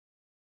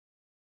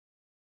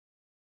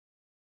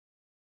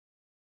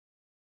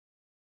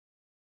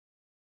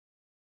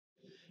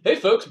Hey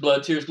folks,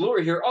 Blood Tears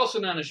Glory here, also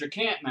known as your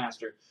Camp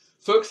Master.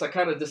 Folks, I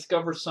kind of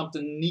discovered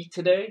something neat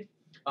today,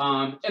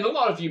 and a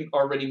lot of you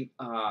already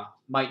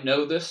might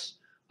know this,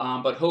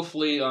 but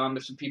hopefully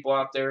there's some people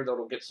out there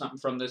that'll get something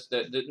from this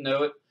that didn't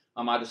know it.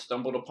 I might have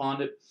stumbled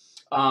upon it.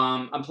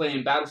 I'm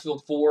playing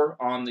Battlefield 4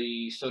 on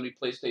the Sony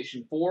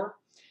PlayStation 4,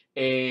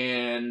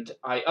 and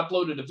I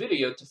uploaded a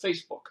video to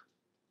Facebook.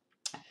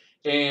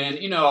 And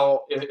you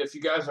know, if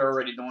you guys are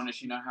already doing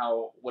this, you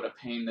know what a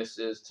pain this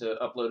is to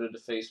upload it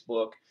to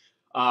Facebook.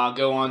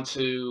 Go on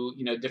to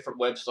different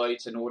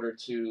websites in order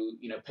to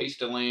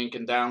paste a link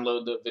and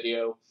download the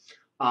video.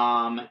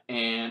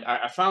 And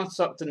I found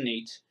something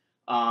neat.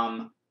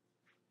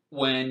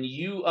 When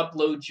you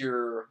upload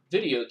your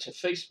video to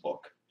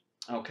Facebook,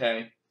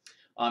 okay,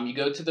 you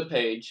go to the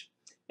page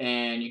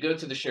and you go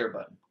to the share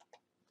button.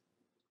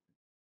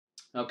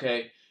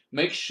 Okay,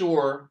 make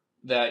sure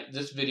that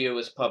this video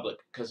is public,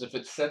 because if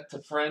it's set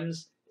to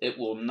friends, it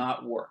will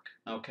not work.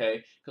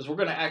 Okay, because we're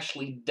going to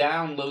actually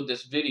download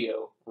this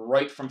video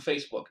right from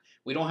Facebook.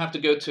 We don't have to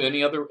go to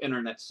any other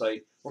internet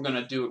site. We're going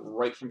to do it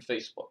right from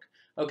Facebook.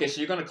 Okay, so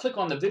you're going to click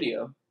on the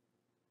video.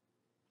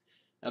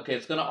 Okay,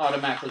 it's going to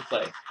automatically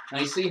play. Now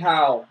you see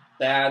how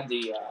bad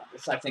the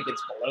I think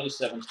it's below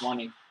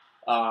 720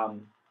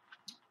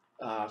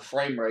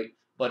 frame rate.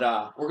 But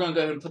we're going to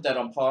go ahead and put that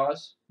on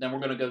pause. Then we're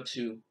going to go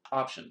to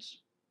options.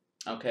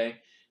 Okay.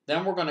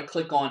 Then we're going to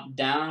click on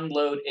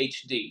download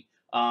HD.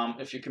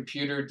 If your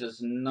computer does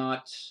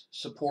not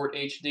support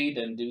HD,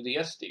 then do the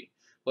SD.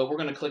 But we're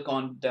going to click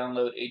on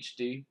download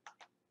HD.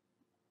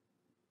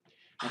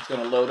 It's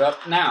going to load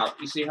up. Now,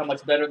 you see how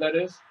much better that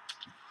is?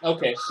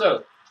 Okay,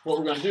 so what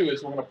we're going to do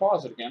is we're going to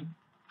pause it again.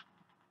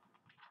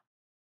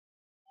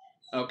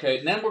 Okay,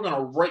 and then we're going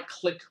to right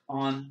click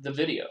on the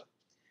video.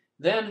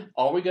 Then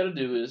all we got to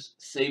do is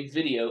save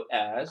video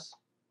as.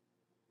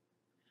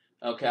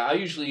 Okay, I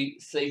usually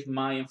save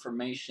my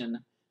information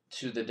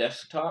to the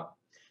desktop.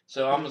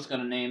 So I'm just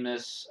going to name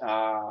this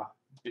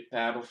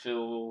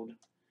Battlefield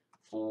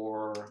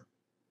 4.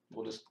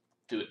 We'll just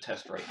do a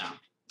test right now.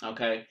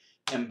 Okay,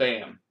 and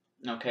bam.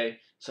 Okay,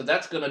 so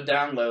that's going to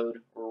download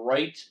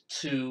right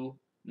to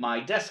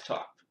my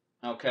desktop.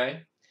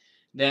 Okay,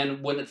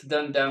 then when it's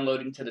done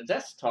downloading to the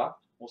desktop,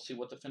 we'll see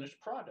what the finished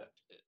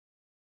product is.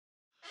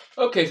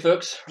 Okay,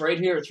 folks, right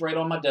here, it's right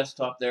on my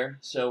desktop there.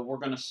 So we're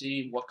going to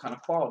see what kind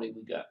of quality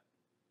we got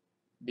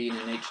being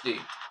in HD.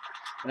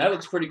 And that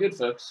looks pretty good,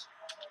 folks.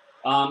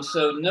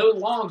 So no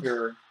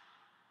longer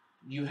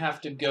you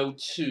have to go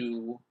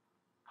to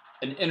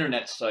an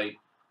internet site,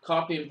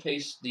 copy and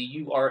paste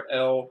the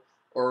URL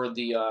or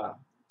the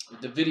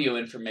video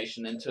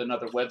information into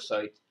another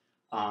website.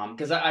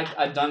 Because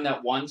I've done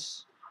that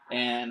once,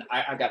 and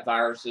I got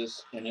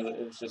viruses, and it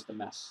was just a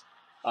mess.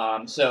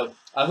 So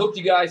I hope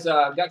you guys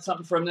got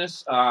something from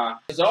this.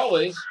 As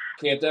always,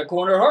 camp that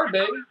corner hard,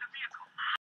 baby.